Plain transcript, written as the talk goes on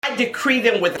I decree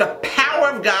them with the power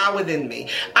of God within me.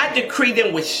 I decree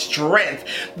them with strength,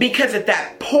 because at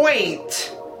that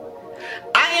point,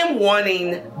 I am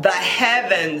wanting the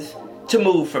heavens to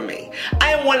move for me.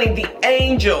 I am wanting the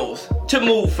angels to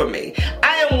move for me.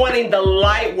 I am wanting the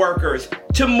light workers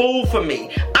to move for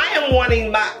me. I am wanting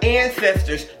my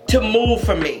ancestors to move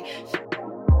for me.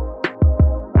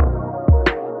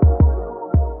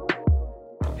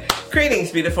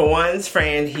 Greetings, beautiful ones.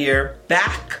 Fran here,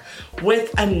 back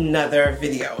with another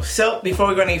video. So before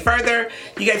we go any further,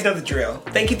 you guys know the drill.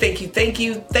 Thank you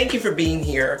for being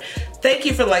here. Thank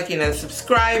you for liking and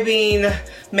subscribing.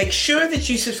 Make sure that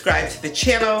you subscribe to the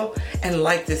channel and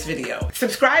like this video.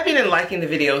 Subscribing and liking the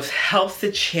videos helps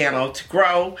the channel to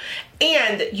grow,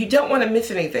 and you don't want to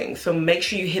miss anything, so make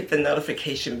sure you hit the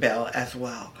notification bell as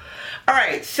well.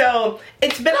 Alright, so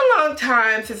it's been a long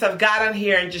time since I've got on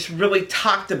here and just really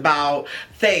talked about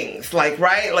things, like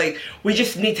we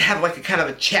just need to have like a kind of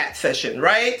a chat session,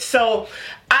 right? So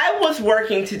I was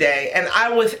working today and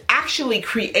I was actually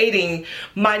creating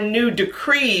my new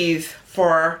decrees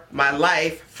for my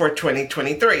life for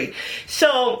 2023.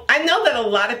 So I know that a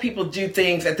lot of people do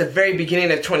things at the very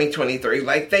beginning of 2023.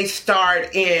 Like they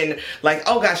start in like,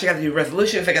 oh gosh, I gotta do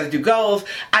resolutions, I gotta do goals,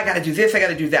 I gotta do this, I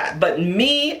gotta do that. But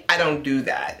me, I don't do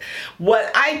that.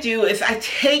 What I do is I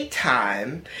take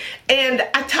time and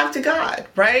I talk to God,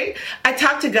 right? I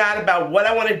talk to God about what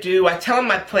I want to do. I tell him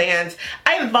my plans.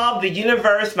 I involve the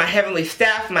universe, my heavenly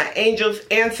staff, my angels,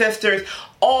 ancestors,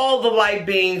 all the light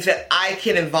beings that I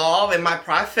can involve in my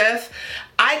process.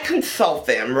 I consult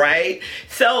them, right?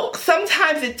 So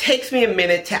sometimes it takes me a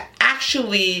minute to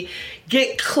actually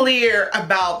get clear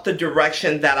about the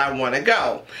direction that I want to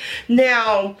go.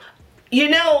 Now, you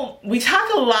know, we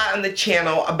talk a lot on the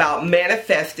channel about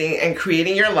manifesting and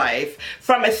creating your life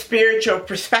from a spiritual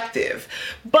perspective,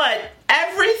 but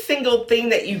every single thing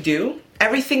that you do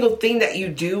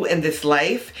in this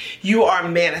life, you are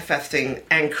manifesting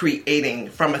and creating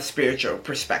from a spiritual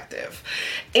perspective.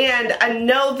 And I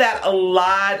know that a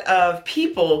lot of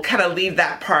people kind of leave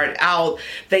that part out.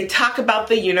 They talk about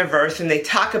the universe and they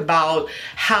talk about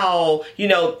how, you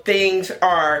know, things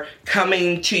are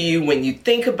coming to you when you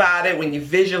think about it, when you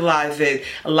visualize it.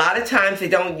 A lot of times they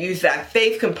don't use that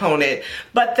faith component,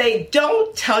 but they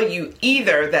don't tell you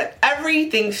either that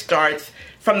everything starts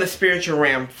from the spiritual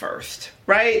realm first,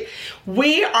 right?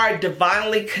 We are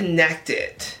divinely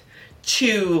connected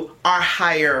to our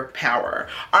higher power,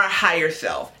 our higher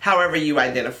self, however you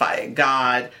identify it.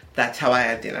 God, that's how I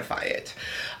identify it.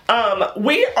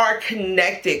 We are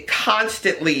connected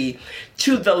constantly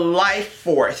to the life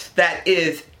force that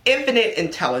is infinite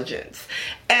intelligence.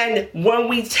 And when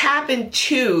we tap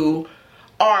into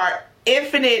our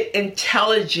infinite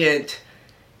intelligent,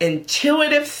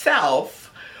 intuitive self,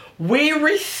 we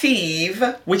receive,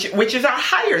 which is our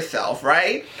higher self,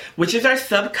 right? Which is our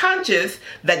subconscious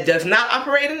that does not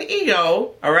operate an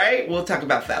ego, all right? We'll talk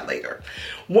about that later.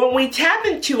 When we tap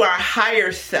into our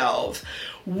higher selves,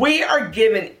 we are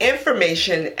given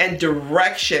information and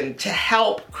direction to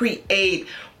help create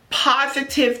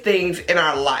positive things in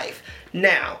our life.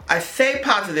 Now, I say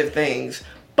positive things,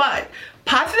 but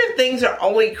positive things are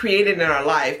only created in our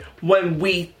life when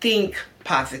we think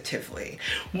positively.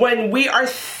 When we are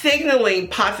signaling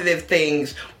positive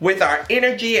things with our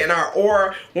energy and our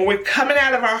aura, when we're coming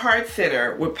out of our heart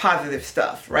center with positive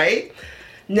stuff, right?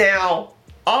 Now,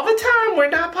 all the time we're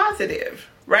not positive,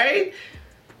 right?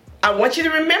 I want you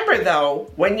to remember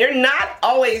though, when you're not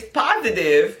always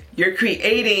positive, you're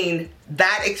creating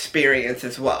that experience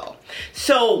as well.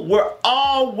 So we're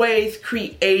always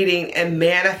creating and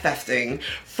manifesting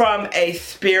from a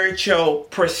spiritual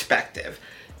perspective.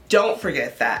 Don't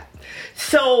forget that.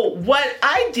 So what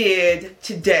I did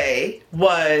today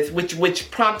was,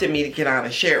 which prompted me to get on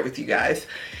and share it with you guys,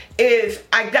 is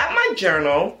I got my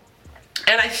journal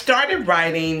and I started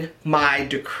writing my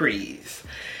decrees.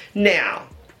 Now,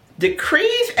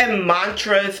 decrees and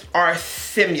mantras are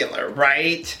similar,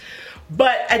 right?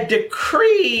 But a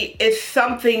decree is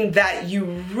something that you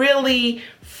really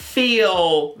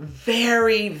feel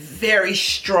very, very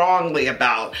strongly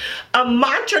about. A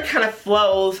mantra kind of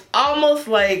flows almost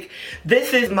like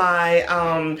this is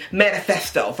my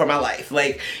manifesto for my life.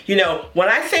 Like, you know, when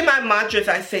I say my mantras,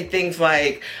 I say things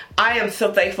like, I am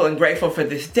so thankful and grateful for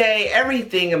this day.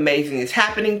 Everything amazing is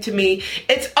happening to me.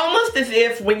 It's almost as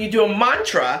if when you do a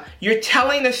mantra, you're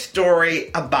telling a story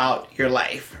about your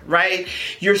life, right?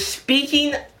 You're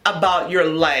speaking about your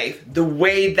life the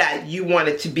way that you want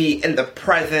it to be in the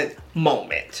present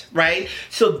moment, right?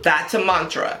 So that's a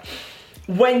mantra.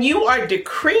 When you are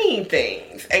decreeing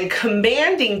things and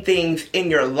commanding things in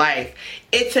your life,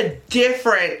 it's a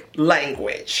different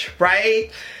language,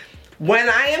 right? When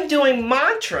I am doing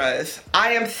mantras,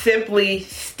 I am simply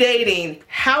stating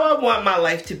how I want my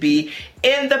life to be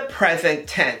in the present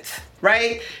tense,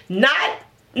 right? Not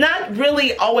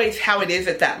really always how it is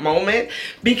at that moment,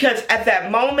 because at that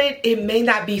moment, it may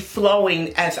not be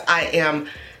flowing as I am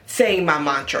saying my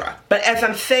mantra. But as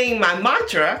I'm saying my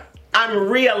mantra, I'm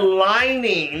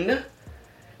realigning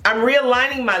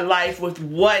my life with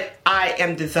what I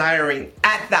am desiring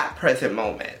at that present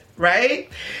moment, right?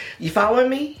 You following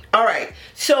me? All right.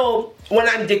 So when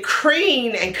I'm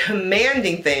decreeing and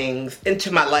commanding things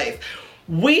into my life,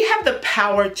 we have the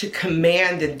power to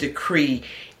command and decree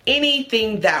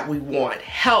anything that we want: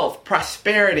 health,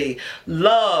 prosperity,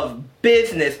 love,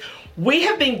 business. We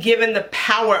have been given the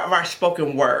power of our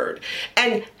spoken word.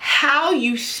 And how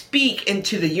you speak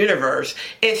into the universe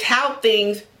is how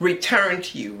things return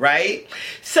to you, right?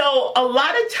 So a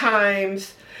lot of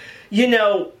times,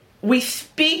 we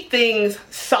speak things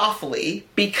softly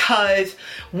because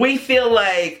we feel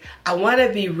like, I want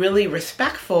to be really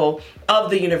respectful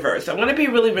of the universe. I want to be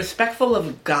really respectful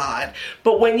of God.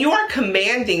 But when you are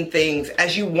commanding things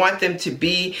as you want them to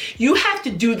be, you have to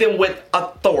do them with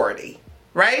authority,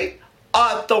 right?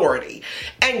 Authority.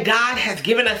 And God has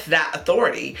given us that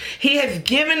authority. He has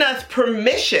given us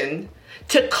permission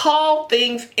to call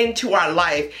things into our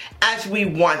life as we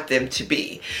want them to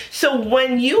be. So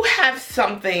when you have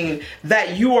something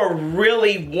that you are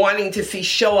really wanting to see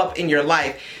show up in your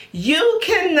life, you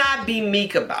cannot be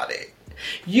meek about it.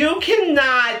 You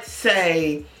cannot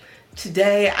say,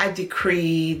 today I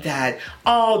decree that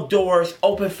all doors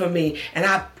open for me and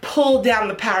I pull down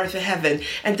the powers of heaven.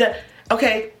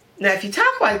 Okay, now if you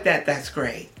talk like that, that's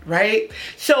great, right?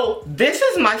 So this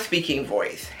is my speaking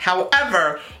voice.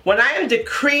 However, when I am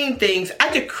decreeing things,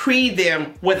 I decree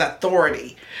them with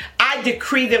authority. I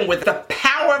decree them with the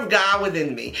power of God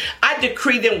within me. I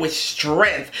decree them with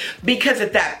strength, because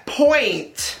at that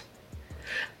point,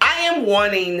 I am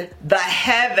wanting the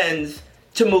heavens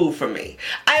to move for me.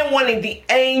 I am wanting the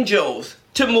angels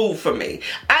to move for me.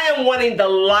 I am wanting the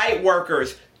light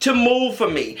workers to move for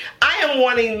me. I am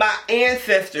wanting my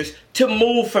ancestors to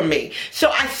move for me.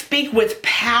 So I speak with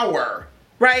power,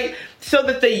 right? So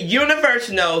that the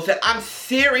universe knows that I'm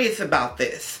serious about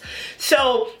this.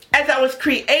 So as I was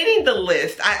creating the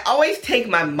list, I always take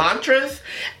my mantras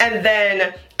and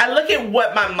then I look at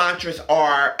what my mantras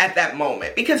are at that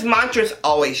moment, because mantras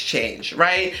always change,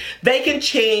 right? They can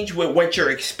change with what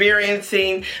you're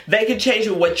experiencing. They can change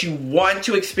with what you want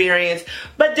to experience.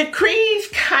 But decrees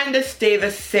kind of stay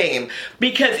the same,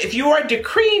 because if you are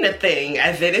decreeing a thing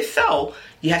as it is so,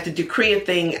 you have to decree a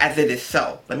thing as it is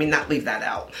so. Let me not leave that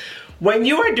out. When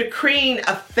you are decreeing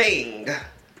a thing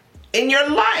in your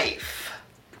life,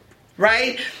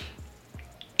 right?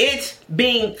 It's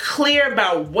being clear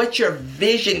about what your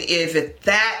vision is at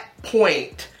that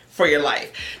point for your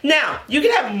life. Now, you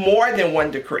can have more than one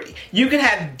decree. You can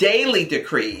have daily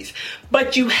decrees,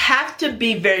 but you have to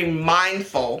be very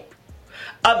mindful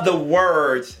of the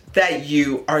words that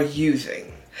you are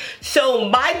using. So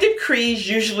my decrees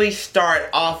usually start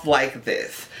off like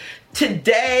this.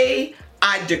 Today,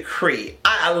 I decree,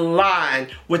 I align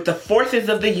with the forces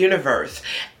of the universe.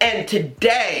 And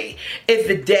today is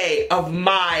the day of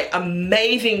my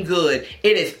amazing good.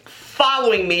 It is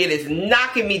following me. It is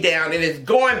knocking me down. It is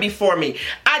going before me.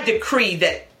 I decree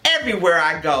that everywhere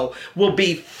I go will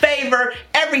be favor.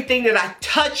 Everything that I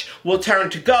touch will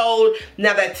turn to gold.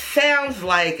 Now that sounds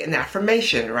like an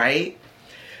affirmation, right?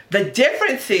 The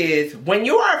difference is when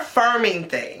you are affirming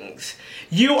things,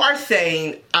 you are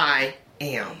saying, I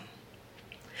am.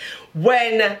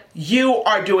 When you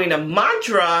are doing a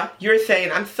mantra, you're saying,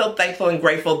 I'm so thankful and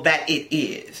grateful that it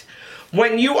is.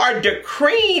 When you are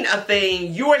decreeing a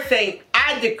thing, you are saying,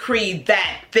 I decree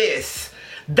that this.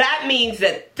 That means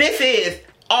that this is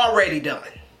already done,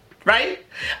 right?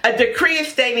 A decree is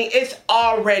stating it's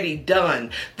already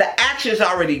done. The action is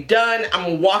already done.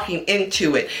 I'm walking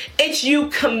into it. It's you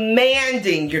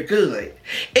commanding your good.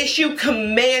 It's you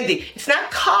commanding. It's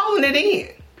not calling it in.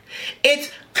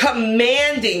 It's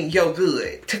commanding your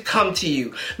good to come to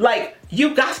you. Like,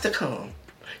 you got to come.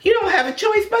 You don't have a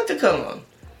choice but to come.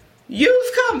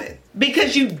 You's coming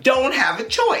because you don't have a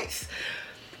choice.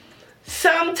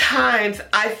 Sometimes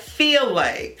I feel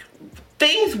like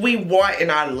things we want in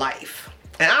our life,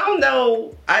 and I don't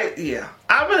know, I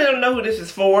really don't know who this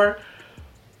is for,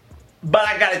 but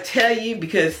I gotta tell you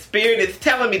because Spirit is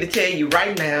telling me to tell you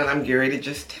right now, and I'm getting ready to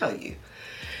just tell you.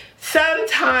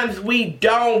 Sometimes we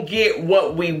don't get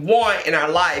what we want in our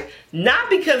life, not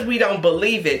because we don't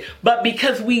believe it, but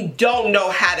because we don't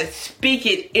know how to speak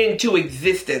it into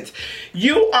existence.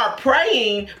 You are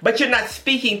praying, but you're not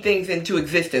speaking things into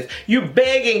existence. You're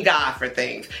begging God for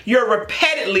things. You're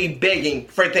repeatedly begging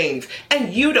for things,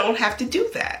 and you don't have to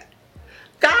do that.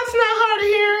 God's not hard of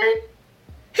hearing.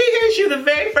 He hears you the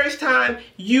very first time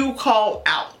you call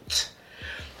out.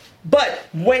 But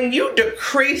when you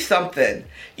decree something,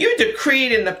 you decree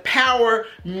it in the power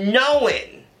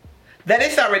knowing that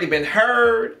it's already been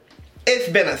heard,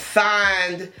 it's been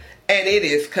assigned, and it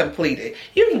is completed.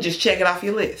 You can just check it off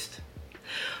your list.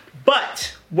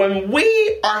 But when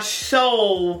we are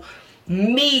so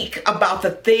meek about the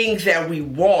things that we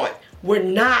want, we're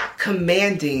not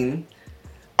commanding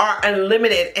our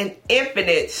unlimited and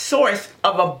infinite source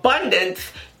of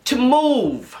abundance to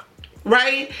move,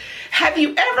 right? Have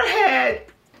you ever had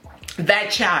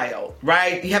that child,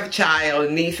 right? You have a child,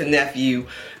 a niece, a nephew,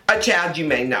 a child you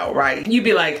may know, right? You'd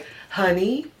be like,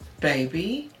 honey,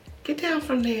 baby, get down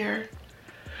from there.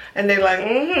 And they're like,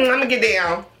 I'm gonna get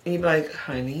down. And you'd be like,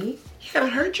 honey, you're gonna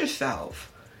hurt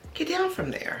yourself. Get down from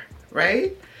there,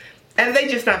 right? And they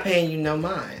just not paying you no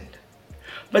mind.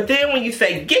 But then when you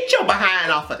say, get your behind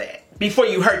off of that before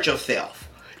you hurt yourself,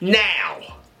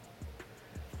 now,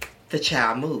 the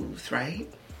child moves, right?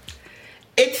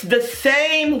 It's the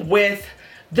same with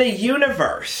the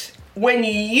universe. When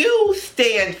you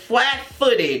stand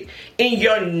flat-footed in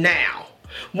your now,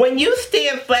 when you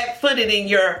stand flat-footed in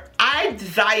your, I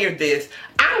desire this,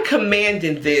 I'm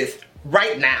commanding this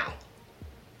right now.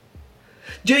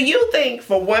 Do you think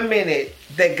for 1 minute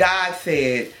that God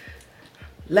said,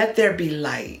 let there be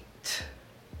light?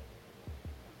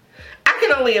 I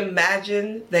can only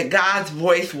imagine that God's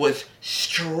voice was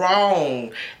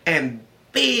strong and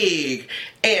big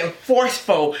and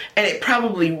forceful, and it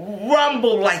probably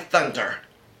rumbled like thunder.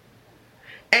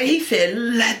 And he said,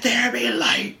 let there be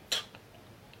light.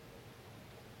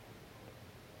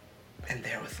 And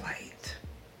there was light.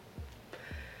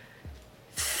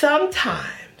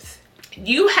 Sometimes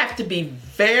you have to be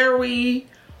very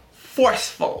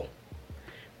forceful,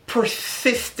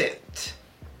 persistent,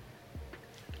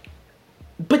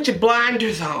 put your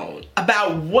blinders on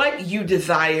about what you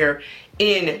desire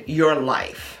in your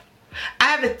life. I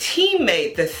have a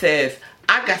teammate that says,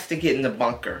 I got to get in the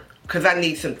bunker because I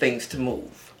need some things to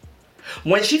move.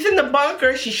 When she's in the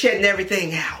bunker, she's shutting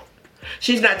everything out.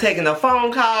 She's not taking no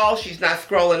phone calls. She's not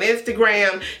scrolling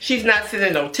Instagram. She's not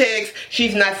sending no texts.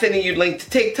 She's not sending you links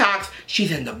to TikToks.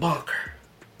 She's in the bunker.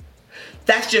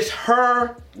 That's just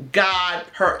her, God,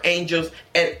 her angels,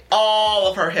 and all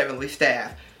of her heavenly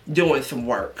staff doing some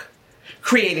work,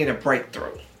 creating a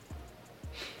breakthrough.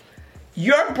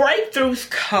 Your breakthroughs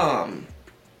come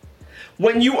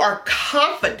when you are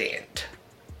confident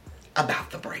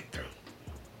about the breakthrough,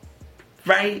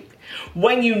 right?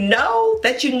 When you know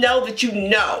that you know that you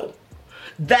know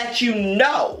that you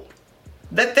know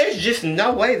that there's just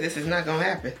no way this is not going to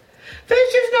happen.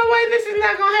 There's just no way this is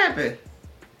not going to happen.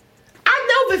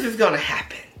 I know this is going to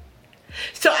happen.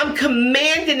 So I'm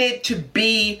commanding it to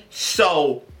be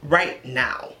so right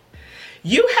now.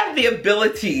 You have the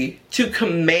ability to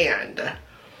command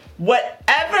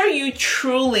whatever you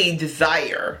truly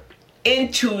desire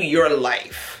into your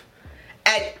life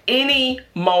at any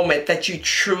moment that you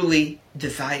truly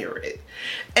desire it.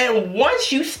 And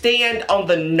once you stand on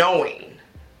the knowing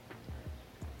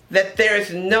that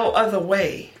there's no other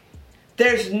way,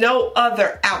 there's no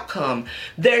other outcome,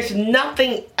 there's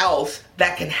nothing else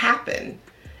that can happen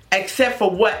except for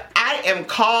what I am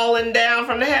calling down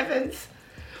from the heavens,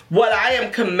 what I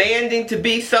am commanding to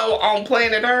be so on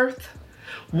planet Earth,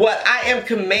 what I am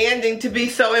commanding to be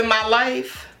so in my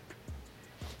life,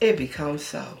 it becomes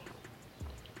so.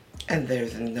 And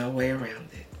there's no way around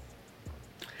it.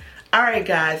 Alright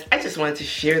guys, I just wanted to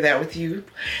share that with you.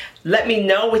 Let me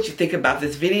know what you think about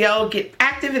this video. Get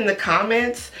active in the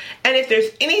comments. And if there's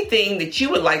anything that you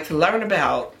would like to learn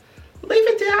about, leave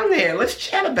it down there. Let's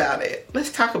chat about it.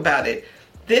 Let's talk about it.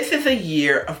 This is a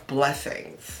year of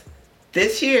blessings.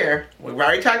 This year, we've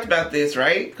already talked about this,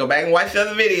 right? Go back and watch the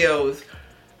other videos.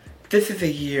 This is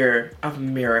a year of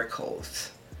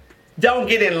miracles. Don't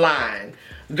get in line.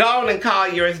 Go on and call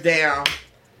yours down.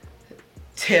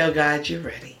 Tell God you're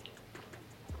ready.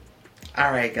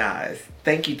 Alright guys,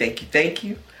 thank you, thank you, thank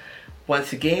you.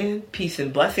 Once again, peace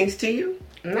and blessings to you.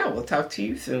 And I will talk to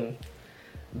you soon.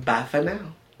 Bye for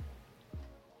now.